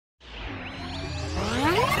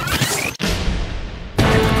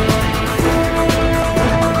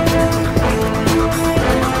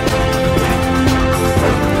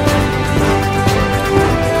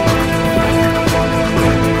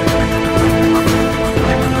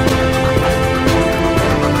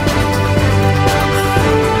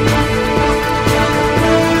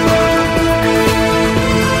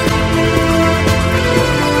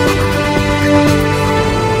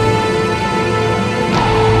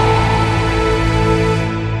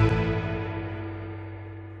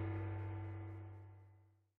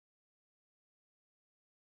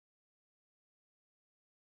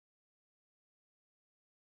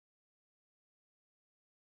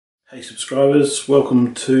Hey subscribers,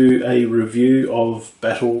 welcome to a review of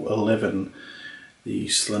Battle 11, the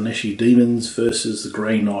Slaaneshi Demons versus the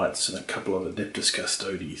Grey Knights and a couple of Adeptus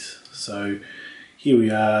Custodes. So here we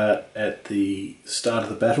are at the start of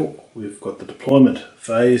the battle. We've got the deployment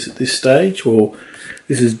phase at this stage. Well,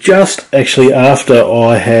 this is just actually after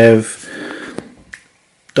I have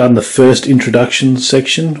done the first introduction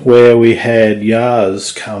section where we had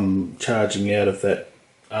Yars come charging out of that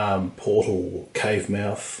portal, cave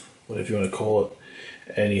mouth, whatever you want to call it,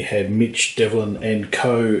 and you had Mitch, Devlin and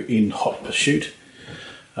Co in hot pursuit.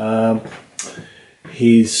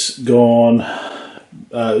 He's gone,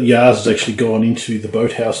 Yars has actually gone into the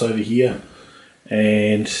boathouse over here,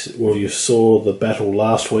 and well, you saw the battle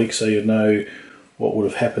last week, so you know what would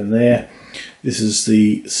have happened there. This is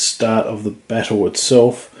the start of the battle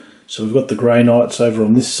itself. So we've got the Grey Knights over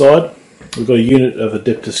on this side. We've got a unit of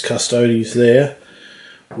Adeptus Custodes there,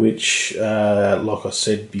 which, like I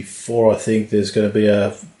said before, I think there's going to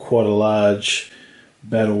be quite a large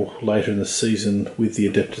battle later in the season with the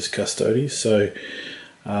Adeptus Custodes, so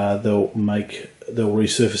they'll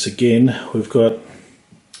resurface again. We've got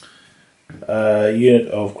a unit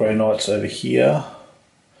of Grey Knights over here,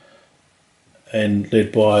 and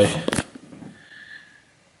led by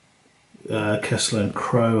Castellan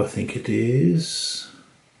Crow, I think it is.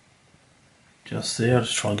 Just there, I'll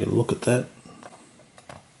just try and get a look at that.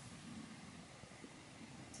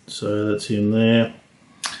 So that's him there.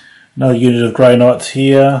 Another unit of Grey Knights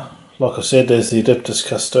here. Like I said, there's the Adeptus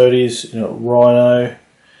Custodes, Rhino.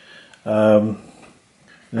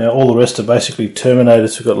 Now all the rest are basically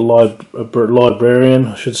Terminators. We've got a Librarian,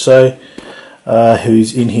 I should say,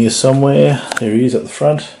 who's in here somewhere. There he is at the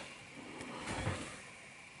front.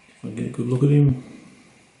 If I get a good look at him.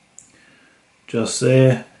 Just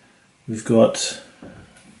there. We've got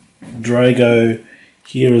Drago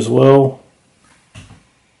here as well.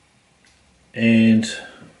 And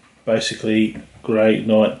basically Grey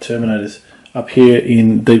Knight Terminators. Up here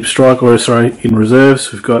in Deep Strike, or sorry, in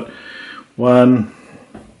reserves, we've got 1,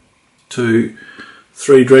 2,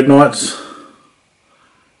 3 Dread Knights,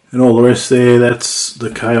 and all the rest there, that's the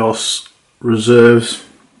Chaos reserves.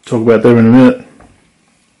 Talk about them in a minute.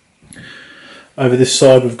 Over this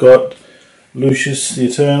side we've got Lucius the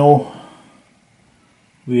Eternal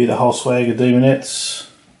with a whole swag of Demonettes.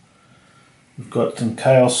 We've got some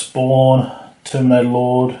Chaos Spawn, Terminator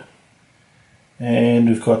Lord, and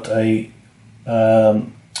we've got a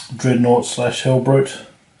Dreadnought / Hellbrute.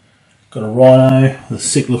 Got a Rhino, a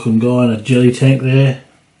sick looking guy in a jelly tank there.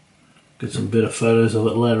 Get some better photos of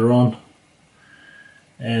it later on.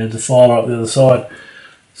 And a Defiler up the other side.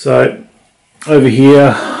 So over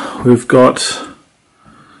here we've got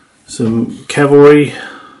some cavalry.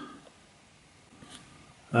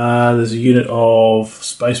 There's a unit of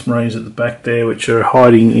Space Marines at the back there, which are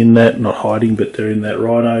hiding in that, not hiding, but they're in that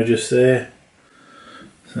Rhino just there.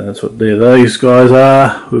 So that's what those guys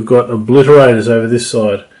are. We've got Obliterators over this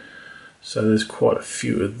side. So there's quite a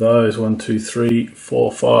few of those. 1, 2, 3,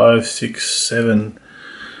 4, 5, 6, 7.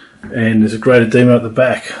 And there's a Greater Demon at the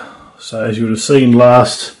back. So as you would have seen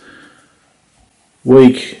last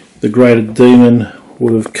week, the Greater Demon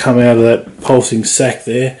would have come out of that pulsing sack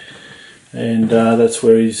there. And that's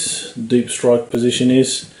where his deep strike position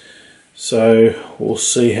is. So we'll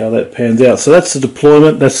see how that pans out. So that's the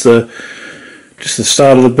deployment. That's just the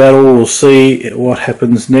start of the battle. We'll see what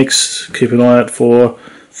happens next. Keep an eye out for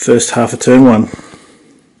first half of turn 1.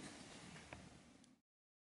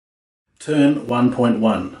 Turn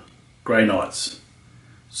 1.1, Grey Knights.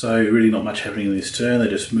 So really not much happening in this turn. They're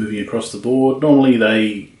just moving across the board. Normally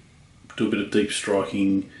they do a bit of deep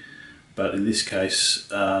striking, but in this case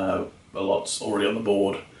a lot's already on the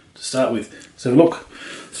board to start with. So look,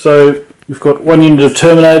 so we've got 1 unit of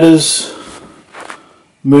Terminators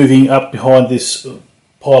moving up behind this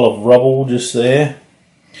pile of rubble just there,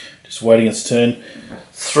 just waiting its turn.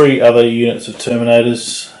 3 other units of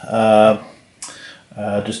Terminators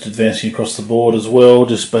just advancing across the board as well,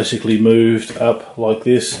 just basically moved up like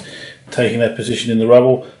this, taking that position in the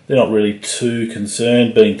rubble. They're not really too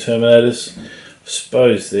concerned, being Terminators. I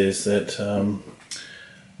suppose there's that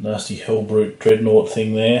nasty Hellbrute Dreadnought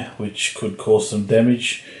thing there, which could cause some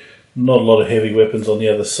damage. Not a lot of heavy weapons on the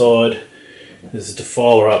other side. There's a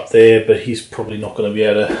Defiler up there, but he's probably not going to be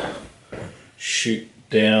able to shoot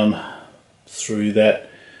down through that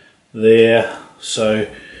there. So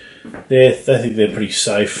I think they're pretty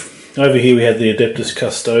safe. Over here we had the Adeptus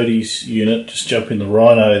Custodes unit just jump in the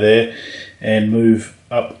Rhino there and move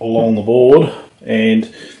up along the board,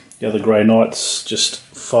 and the other Grey Knights just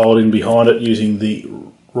filed in behind it using the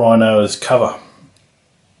Rhino as cover.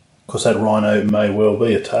 Of course that Rhino may well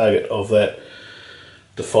be a target of that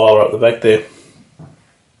defiler up the back there.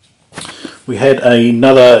 We had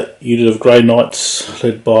another unit of Grey Knights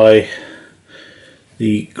led by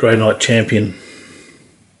the Grey Knight champion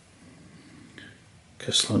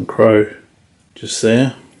Castellan Crow just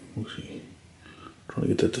there. Trying to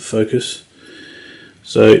get that to focus.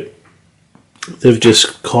 So they've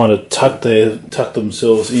just kind of tucked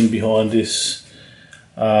themselves in behind this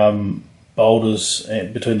boulders,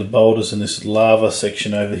 and between the boulders and this lava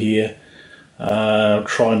section over here,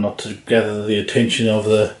 trying not to gather the attention of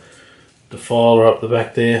the defiler up the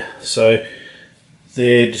back there. So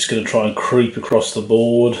they're just going to try and creep across the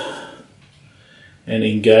board and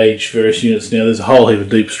engage various units. Now there's a whole heap of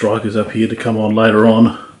deep strikers up here to come on later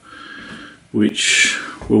on, which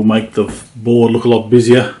will make the board look a lot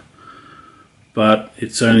busier, but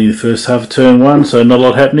it's only the first half of turn 1, so not a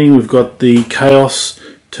lot happening. We've got the Chaos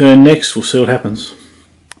turn next. We'll see what happens.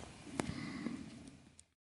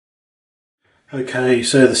 Okay,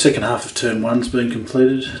 so the second half of turn 1's been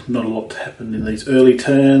completed. Not a lot happened in these early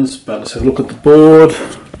turns, but let's have a look at the board.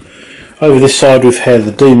 Over this side we've had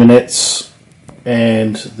the Demonettes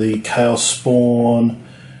and the Chaos Spawn,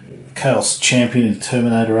 Chaos Champion in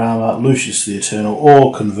Terminator armour, Lucius the Eternal,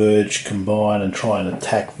 all converge, combine and try and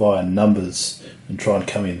attack via numbers and try and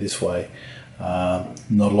come in this way.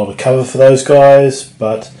 Not a lot of cover for those guys,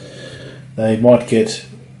 but they might get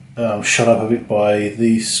shot up a bit by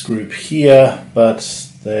this group here,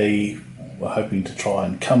 but they were hoping to try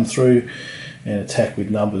and come through and attack with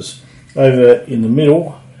numbers. Over in the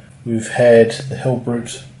middle we've had the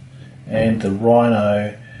Hellbrute and the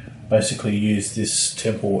Rhino basically use this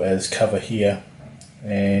temple as cover here,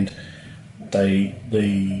 and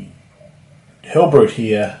the Hellbrute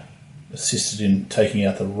here assisted in taking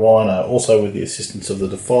out the Rhino, also with the assistance of the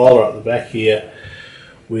Defiler up the back here,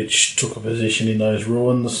 which took a position in those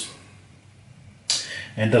ruins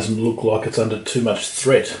and doesn't look like it's under too much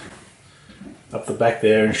threat up the back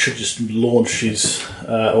there, and should just launch his,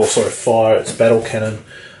 fire its battle cannon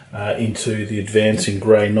into the advancing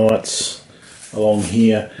Grey Knights along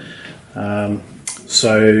here.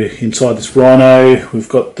 So inside this Rhino we've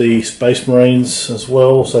got the Space Marines as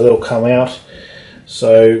well, so they'll come out.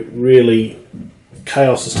 So really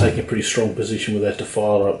Chaos is taking a pretty strong position with that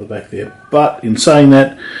Defiler up the back there. But in saying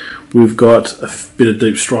that, we've got a bit of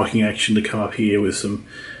deep striking action to come up here with some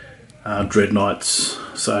Dread Knights,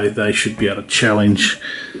 so they should be able to challenge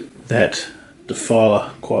that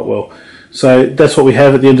Defiler quite well. So that's what we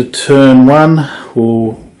have at the end of turn 1.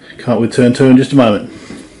 We'll come up with turn 2 in just a moment.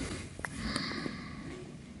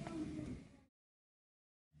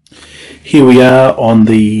 Here we are on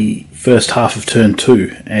the first half of turn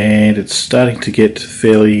 2, and it's starting to get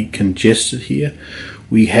fairly congested here.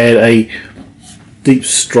 We had a deep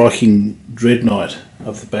striking Dread Knight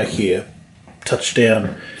up the back here touch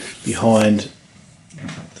down behind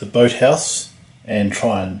the Boathouse and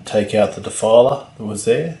try and take out the Defiler that was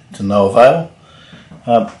there, to no avail.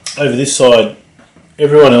 Over this side,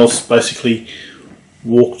 everyone else basically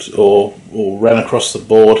walked or ran across the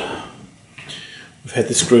board. We've had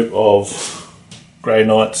this group of Grey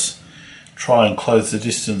Knights try and close the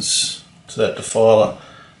distance to that Defiler.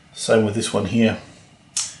 Same with this one here.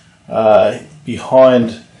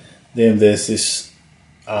 Behind them there's this,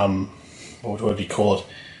 what do you call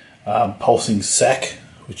it, pulsing sack,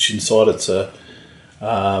 which inside it's a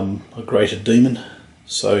greater demon.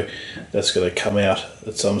 So that's going to come out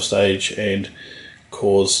at some stage and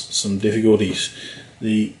cause some difficulties.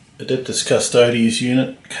 The Adeptus Custodes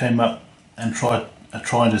unit came up and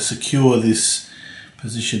trying to secure this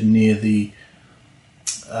position near the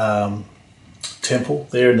temple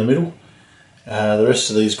there in the middle. The rest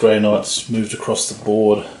of these Grey Knights moved across the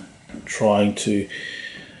board trying to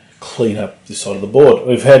clean up this side of the board.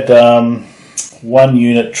 We've had one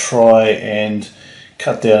unit try and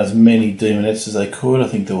cut down as many Demonettes as they could. I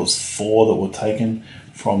think there was 4 that were taken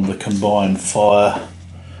from the combined fire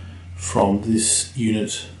from this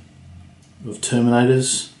unit of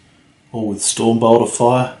Terminators, all with Stormbolter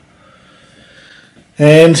fire.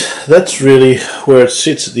 And that's really where it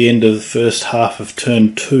sits at the end of the first half of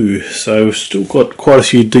turn 2. So we've still got quite a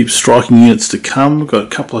few deep striking units to come. We've got a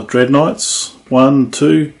couple of Dread Knights, 1,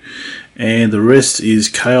 2, and the rest is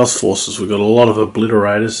Chaos Forces. We've got a lot of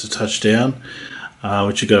Obliterators to touch down,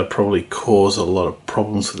 which are going to probably cause a lot of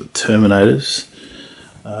problems for the Terminators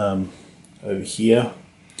over here.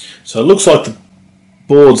 So it looks like the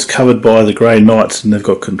board's covered by the Grey Knights and they've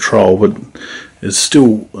got control, but there's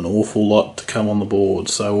still an awful lot to come on the board.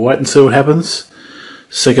 So we'll wait and see what happens.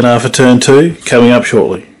 Second half of turn 2 coming up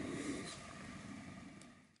shortly.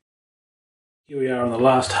 Here we are on the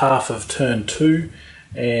last half of turn 2,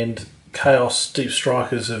 and Chaos Deep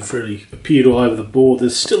Strikers have really appeared all over the board.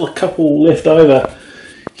 There's still a couple left over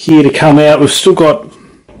here to come out. We've still got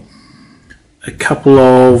a couple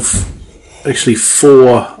of, actually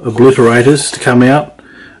 4 obliterators to come out.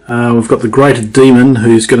 We've got the Greater Demon,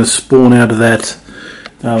 who's going to spawn out of that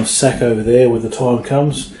sack over there when the time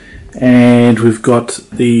comes, and we've got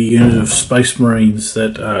the unit of Space Marines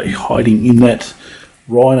that are hiding in that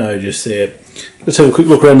Rhino just there. Let's have a quick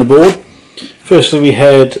look around the board. Firstly, we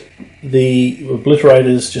had the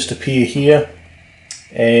obliterators just appear here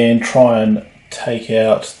and try and take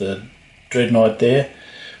out the Dreadnought there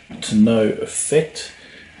to no effect.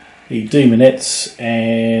 The Demonettes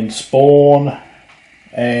and Spawn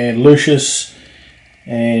and Lucius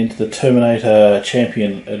and the Terminator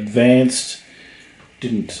Champion advanced.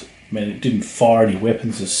 It didn't fire any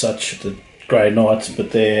weapons as such at the Grey Knights,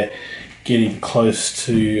 but they're getting close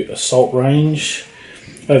to assault range.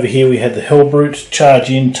 Over here we had the Hellbrute charge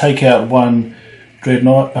in, take out one Grey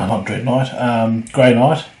Knight,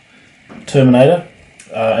 Terminator,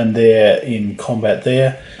 and they're in combat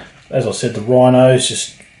there. As I said, the Rhinos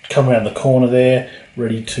just come around the corner there,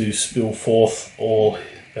 ready to spill forth all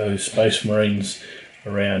those Space Marines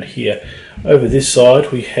around here. Over this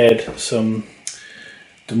side we had some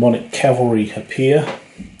demonic cavalry appear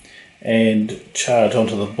and charge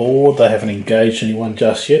onto the board. They haven't engaged anyone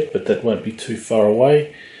just yet, but that won't be too far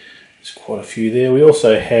away. There's quite a few there. We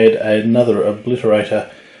also had another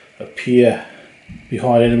obliterator appear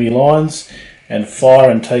behind enemy lines and fire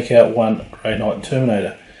and take out one Grey Knight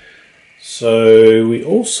Terminator. So we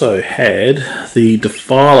also had the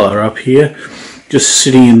Defiler up here, just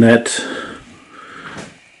sitting in that,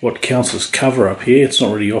 what counts as cover up here. It's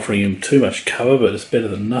not really offering him too much cover, but it's better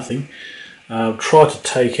than nothing. Tried to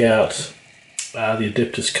take out the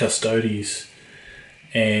Adeptus Custodes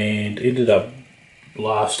and ended up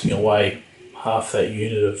blasting away half that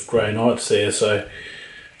unit of Grey Knights there, so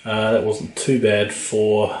that wasn't too bad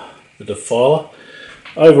for the Defiler.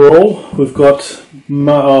 Overall, we've got a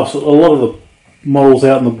lot of the models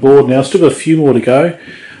out on the board now. Still got a few more to go,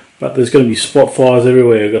 but there's going to be spot fires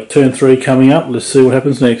everywhere. We've got turn 3 coming up. Let's see what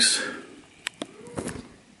happens next.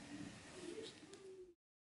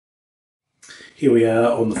 Here we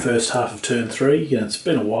are on the first half of turn 3. It's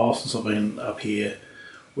been a while since I've been up here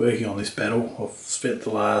working on this battle. I've spent the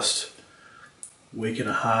last week and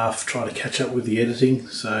a half trying to catch up with the editing,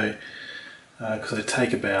 so because they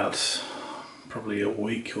take about probably a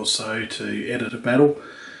week or so to edit a battle.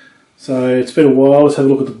 So it's been a while. Let's have a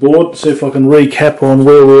look at the board, see if I can recap on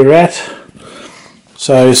where we're at.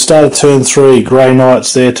 So started turn 3, Grey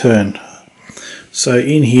Knights, their turn. So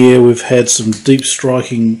in here we've had some deep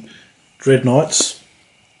striking Dreadnoughts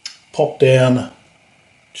pop down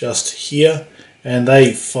just here, and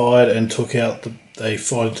they fired and took out they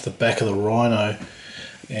fired into the back of the Rhino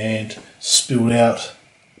and spilled out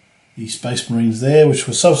the Space Marines there, which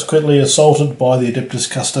were subsequently assaulted by the Adeptus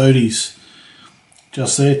Custodes.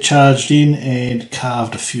 Just there, charged in and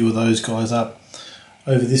carved a few of those guys up.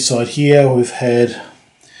 Over this side here we've had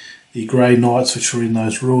the Grey Knights, which were in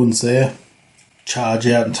those ruins there, charge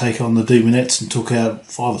out and take on the Demonettes and took out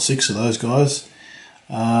 5 or 6 of those guys.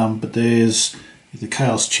 But there's the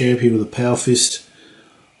Chaos Champion with a Power Fist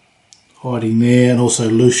hiding there, and also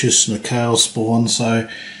Lucius and a Chaos Spawn, so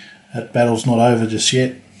that battle's not over just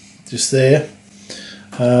yet, just there.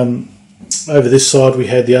 Over this side we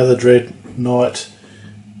had the other Dread Knight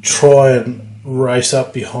try and race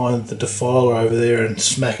up behind the Defiler over there and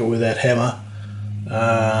smack it with that hammer.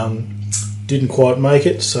 Didn't quite make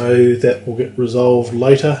it, so that will get resolved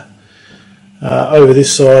later. Over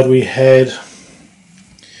this side we had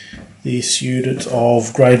this unit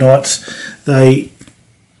of Grey Knights. They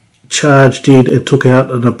charged in and took out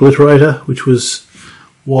an obliterator, which was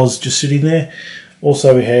just sitting there.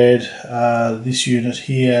 Also we had this unit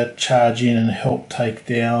here charge in and help take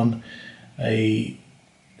down a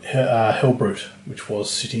Hellbrute, which was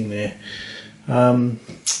sitting there.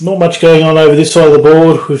 Not much going on over this side of the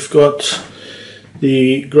board. We've got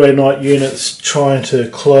the Grey Knight units trying to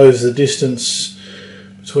close the distance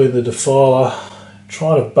between the Defiler,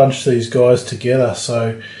 trying to bunch these guys together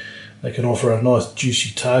so they can offer a nice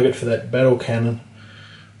juicy target for that battle cannon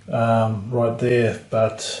right there,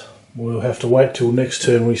 but we'll have to wait till next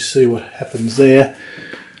turn we see what happens there.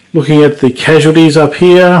 Looking at the casualties up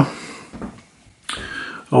here,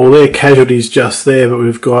 they're casualties just there, but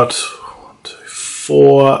we've got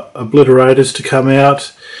 4 obliterators to come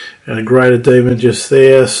out and a Greater Demon just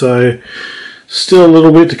there, so still a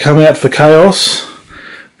little bit to come out for Chaos,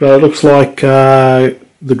 but it looks like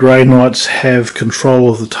the Grey Knights have control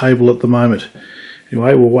of the table at the moment.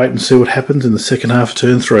 Anyway, we'll wait and see what happens in the second half of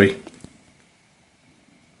turn 3.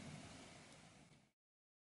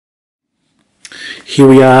 here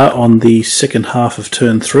we are on the second half of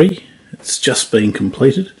turn 3. It's just been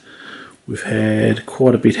completed. We've had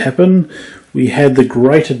quite a bit happen. We had the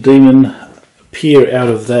Greater Demon appear out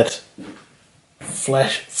of that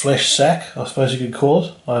flesh sack, I suppose you could call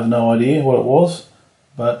it. I have no idea what it was,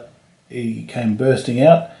 but he came bursting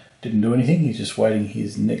out, didn't do anything, he's just waiting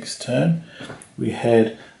his next turn. We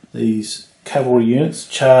had these cavalry units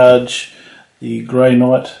charge the Grey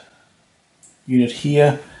Knight unit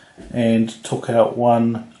here and took out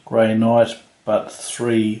one Grey Knight, but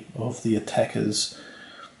 3 of the attackers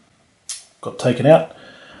got taken out.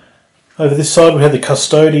 Over this side we had the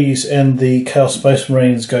Custodes and the Chaos Space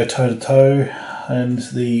Marines go toe to toe, and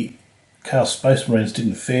the Chaos Space Marines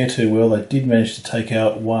didn't fare too well. They did manage to take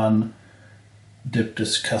out one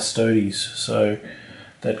Adeptus Custodes, so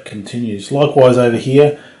that continues. Likewise over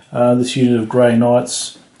here, this unit of Grey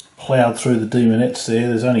Knights ploughed through the Demonettes there.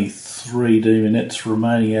 There's only 3 Demonettes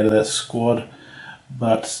remaining out of that squad,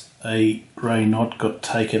 but a Grey Knight got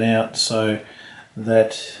taken out, so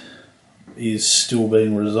that is still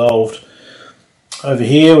being resolved. Over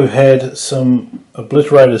here we've had some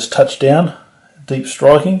Obliterators touch down, deep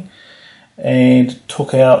striking, and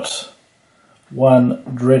took out one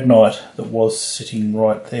Dread Knight that was sitting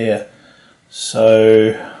right there.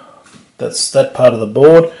 So that's that part of the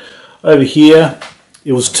board. Over here,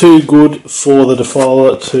 it was too good for the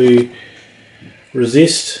Defiler to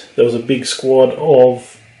resist. There was a big squad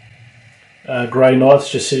of Grey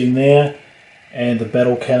Knights just sitting there, and the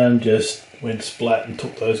battle cannon just went splat and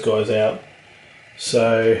took those guys out.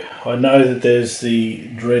 So I know that there's the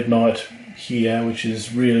Dread Knight here, which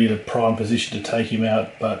is really in a prime position to take him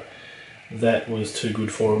out, but that was too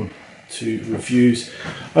good for him to refuse.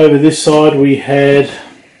 Over this side we had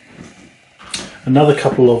another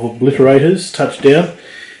couple of Obliterators touched down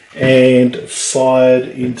and fired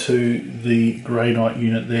into the Grey Knight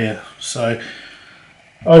unit there. So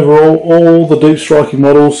overall, all the deep striking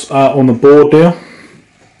models are on the board now.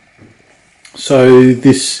 So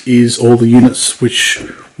this is all the units which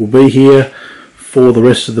will be here for the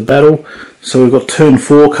rest of the battle. So we've got turn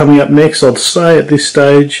 4 coming up next. I'd say at this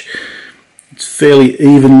stage it's fairly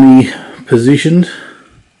evenly positioned.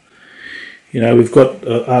 You know, we've got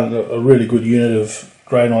a really good unit of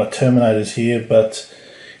Grey Knight Terminators here, but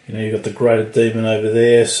you know, you've got the Greater Demon over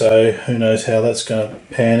there, so who knows how that's going to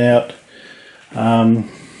pan out.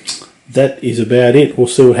 That is about it. We'll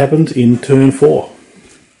see what happens in turn 4.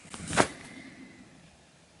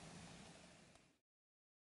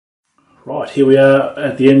 Right, here we are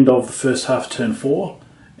at the end of the first half of turn 4,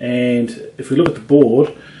 and if we look at the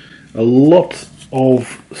board, a lot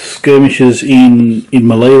of skirmishers in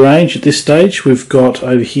melee range at this stage. We've got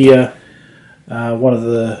over here one of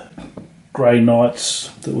the Grey Knights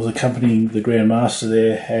that was accompanying the Grand Master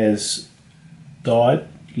there has died,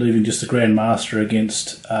 leaving just the Grand Master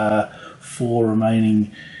against 4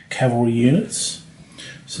 remaining cavalry units.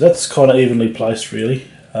 So that's kind of evenly placed really,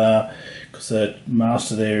 because the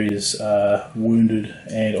Master there is wounded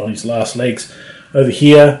and on his last legs. Over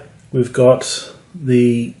here we've got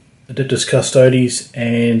the Adeptus Custodes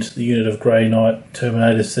and the unit of Grey Knight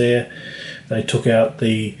Terminators there. They took out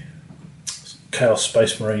the Chaos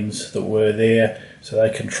Space Marines that were there, so they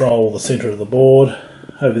control the centre of the board.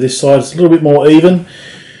 Over this side it's a little bit more even.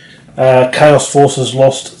 Chaos Forces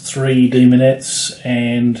lost 3 Demonettes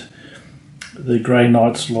and the Grey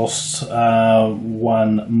Knights lost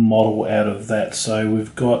 1 model out of that. So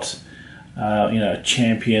we've got you know,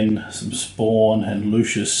 Champion, some Spawn and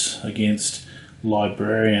Lucius against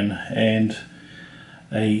Librarian and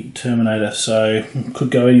a Terminator, so could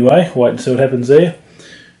go anyway. Wait and see what happens there.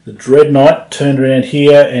 The Dread Knight turned around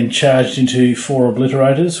here and charged into 4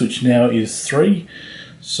 Obliterators, which now is 3.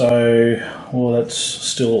 So, well, that's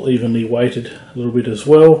still evenly weighted a little bit as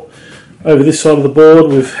well. Over this side of the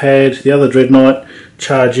board we've had the other Dread Knight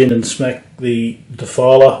charge in and smack the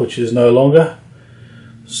Defiler, which is no longer.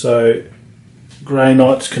 So Grey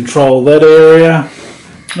Knights control that area.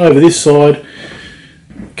 Over this side,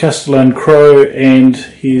 Castellan Crow and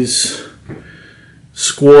his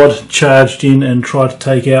squad charged in and tried to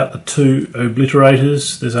take out the 2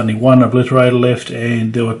 Obliterators. There's only 1 Obliterator left,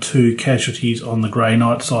 and there were 2 casualties on the Grey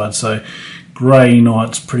Knight side, so Grey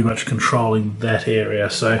Knight's pretty much controlling that area.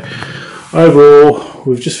 So overall,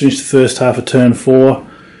 we've just finished the first half of turn 4.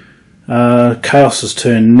 Chaos's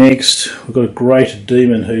turn next. We've got a Greater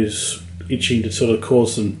Demon who's itching to sort of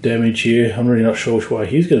cause some damage here. I'm really not sure which way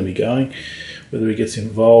he's going to be going, whether he gets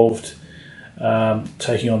involved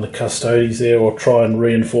taking on the Custodes there or try and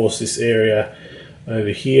reinforce this area over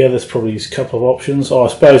here. There's probably a couple of options. Oh, I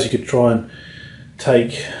suppose you could try and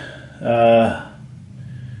take the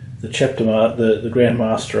Grand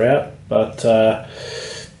Master out, but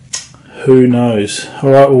who knows?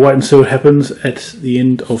 Alright, we'll wait and see what happens at the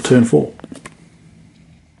end of turn 4.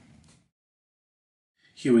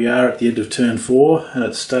 Here we are at the end of turn 4, and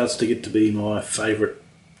it starts to get to be my favourite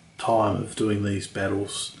time of doing these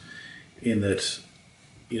battles, in that,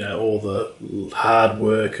 you know, all the hard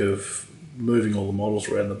work of moving all the models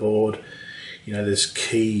around the board. You know, there's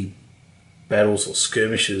key battles or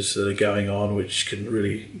skirmishes that are going on which can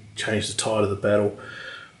really change the tide of the battle,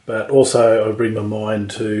 but also I bring my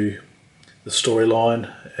mind to the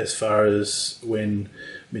storyline as far as when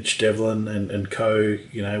Mitch Devlin and co,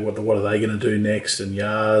 you know, what are they going to do next, and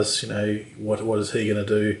Yars, you know, what is he going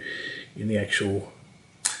to do in the actual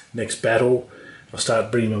next battle. I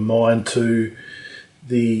start bringing my mind to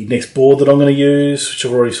the next board that I'm going to use, which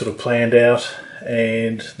I've already sort of planned out,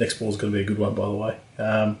 and next board's going to be a good one, by the way.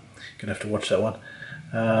 Going to have to watch that one.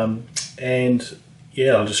 And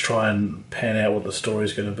yeah, I'll just try and pan out what the story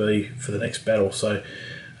is going to be for the next battle. So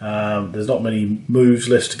there's not many moves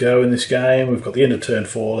left to go in this game. We've got the end of turn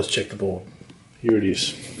 4. Let's check the board. Here it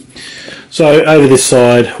is. So over this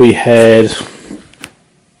side we had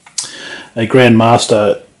a Grand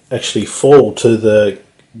Master actually fall to the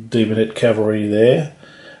Demonette Cavalry there.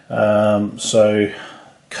 So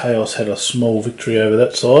Chaos had a small victory over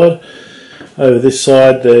that side. Over this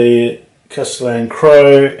side, the Castellan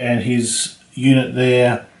Crow and his unit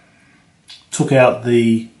there took out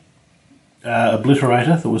the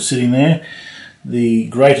Obliterator that was sitting there. The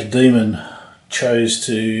Greater Demon chose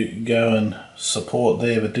to go and support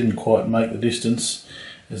there, but didn't quite make the distance.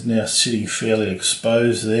 Is now sitting fairly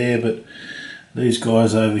exposed there, but these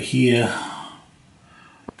guys over here,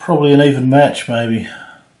 probably an even match maybe.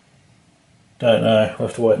 Don't know, we'll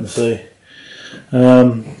have to wait and see.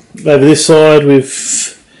 Over this side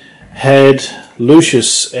we've had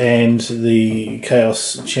Lucius and the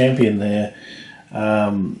Chaos Champion there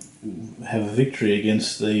have a victory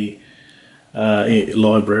against the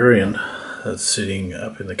Librarian that's sitting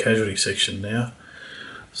up in the casualty section now.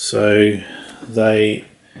 So they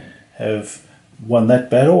have won that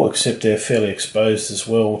battle, except they're fairly exposed as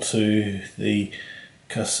well to the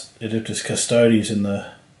Adeptus Custodes and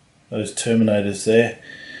those Terminators there.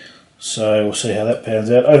 So we'll see how that pans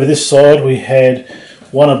out. Over this side we had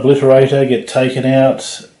one Obliterator get taken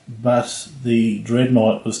out, but the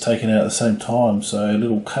Dreadnought was taken out at the same time, so a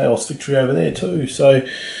little Chaos victory over there too. So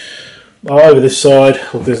over this side,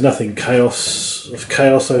 look, there's nothing chaos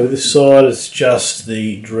over this side, it's just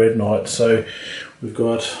the Dreadnought. So we've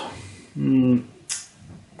got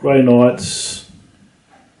Grey Knights,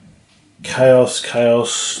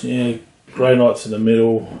 Chaos, yeah, Grey Knights in the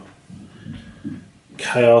middle,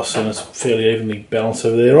 Chaos, and it's fairly evenly balanced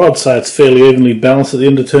over there. I'd say it's fairly evenly balanced at the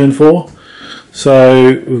end of turn 4.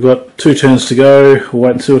 So we've got 2 turns to go. We'll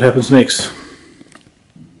wait and see what happens next.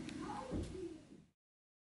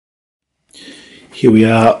 Here we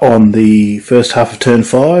are on the first half of turn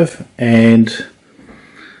 5, and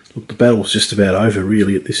look, the battle's just about over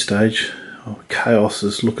really at this stage. Chaos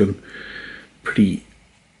is looking pretty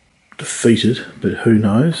defeated, but who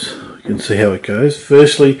knows? You can see how it goes.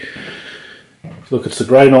 Firstly, look, it's the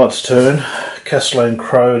Grey Knight's turn. Castellan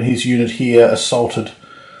Crow and his unit here assaulted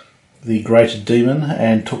the Greater Demon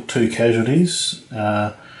and took 2 casualties.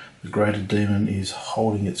 The Greater Demon is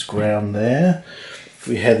holding its ground there.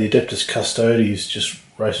 We had the Adeptus Custodes just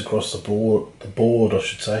race across the board, I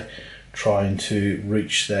should say, trying to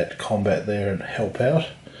reach that combat there and help out.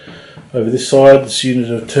 Over this side, this unit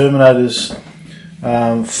of Terminators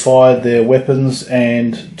fired their weapons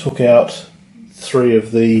and took out 3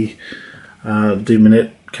 of the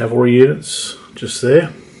Demonette cavalry units just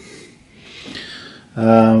there.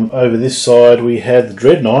 Over this side we had the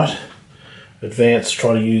Dreadnought advance,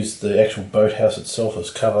 trying to use the actual boathouse itself as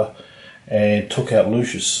cover, and took out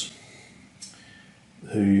Lucius,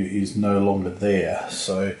 who is no longer there.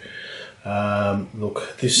 So look,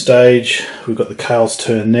 at this stage we've got the Chaos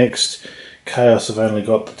turn next. Chaos have only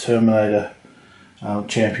got the Terminator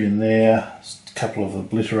champion there, a couple of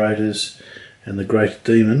Obliterators and the Greater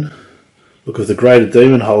Demon. Look, if the Greater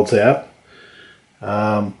Demon holds out,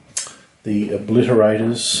 the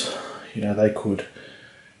Obliterators, you know, they could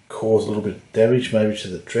cause a little bit of damage maybe to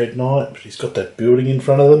the Dreadnought, but he's got that building in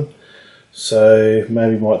front of them, so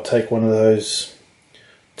maybe might take one of those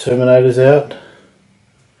Terminators out.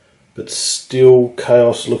 But still,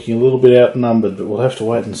 Chaos looking a little bit outnumbered, but we'll have to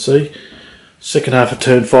wait and see. Second half of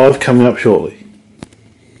turn 5 coming up shortly.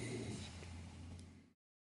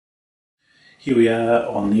 Here we are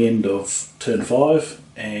on the end of turn 5,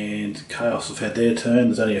 and Chaos have had their turn.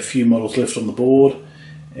 There's only a few models left on the board,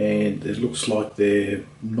 and it looks like they're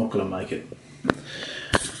not going to make it.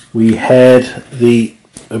 We had the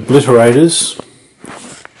Obliterators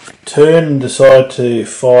turn and decide to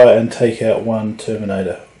fire and take out one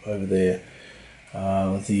Terminator over there.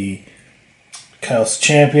 The Chaos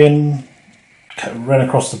Champion ran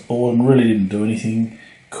across the board and really didn't do anything.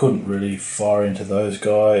 Couldn't really fire into those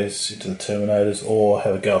guys, into the Terminators, or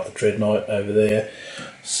have a go at the Dreadnought over there.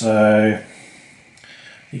 So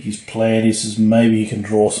I think his plan is maybe he can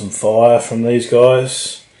draw some fire from these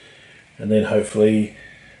guys, and then hopefully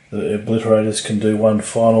the Obliterators can do one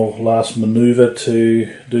final last manoeuvre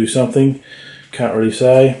to do something. Can't really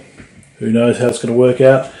say. Who knows how it's going to work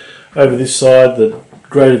out. Over this side, the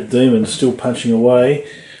Graded Demon still punching away.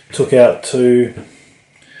 Took out two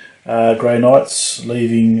Grey Knights,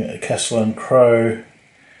 leaving Castellan Crow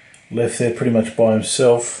left there pretty much by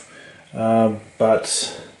himself.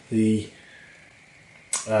 But the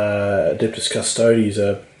Adeptus Custodes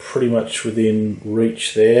are pretty much within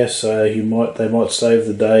reach there, so they might save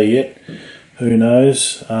the day yet. Who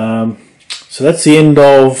knows? So that's the end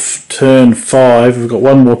of turn 5. We've got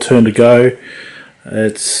one more turn to go.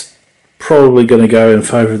 It's probably going to go in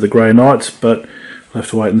favour of the Grey Knights, but we'll have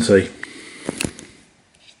to wait and see.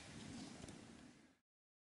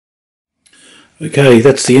 Okay,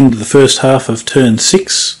 that's the end of the first half of turn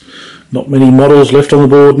 6. Not many models left on the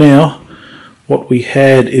board now. What we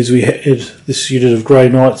had this unit of Grey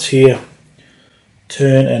Knights here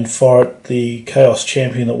turn and fire at the Chaos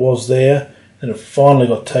Champion that was there, and it finally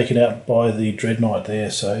got taken out by the Dreadnought there,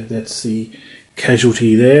 so that's the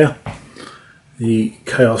casualty there, the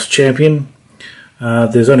Chaos Champion.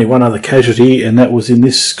 There's only one other casualty, and that was in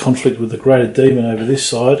this conflict with the Graded Demon over this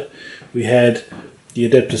side. We had the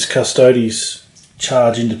Adeptus Custodes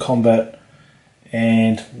charge into combat,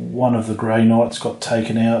 and one of the Grey Knights got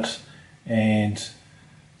taken out, and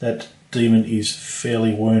that demon is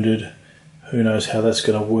fairly wounded. Who knows how that's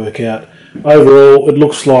going to work out. Overall, it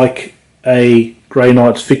looks like a Grey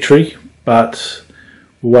Knights victory, but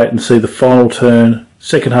we'll wait and see the final turn,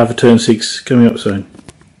 second half of turn 6, coming up soon.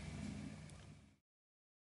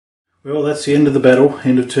 Well, that's the end of the battle,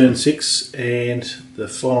 end of turn 6, and the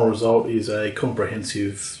final result is a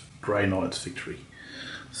comprehensive Grey Knights victory.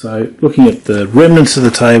 So, looking at the remnants of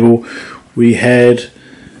the table, we had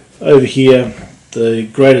over here the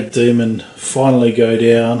Graded Demon finally go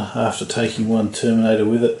down after taking one Terminator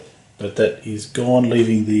with it, but that is gone,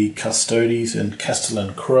 leaving the Custodes and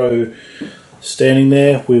Castellan Crow standing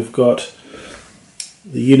there. We've got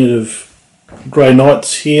the unit of Grey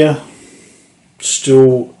Knights here,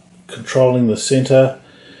 still controlling the centre.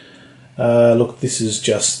 Look, this is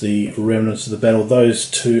just the remnants of the battle. Those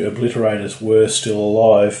two Obliterators were still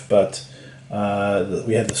alive, but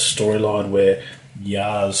we had the storyline where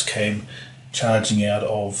Yars came charging out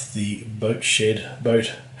of the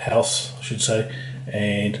boathouse, I should say,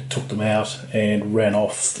 and took them out and ran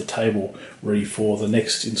off the table, ready for the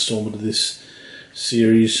next instalment of this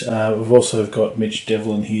series. We've also got Mitch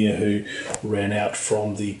Devlin here, who ran out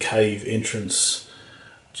from the cave entrance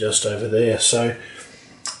just over there. So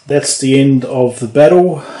that's the end of the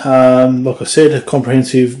battle. Like I said, a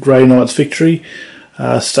comprehensive Grey Knights victory.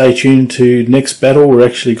 Stay tuned to next battle. We've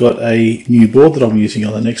actually got a new board that I'm using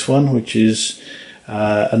on the next one, which is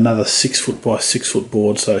another 6-foot by 6-foot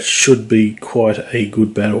board, so it should be quite a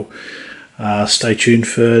good battle. Stay tuned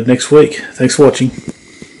for next week. Thanks for watching.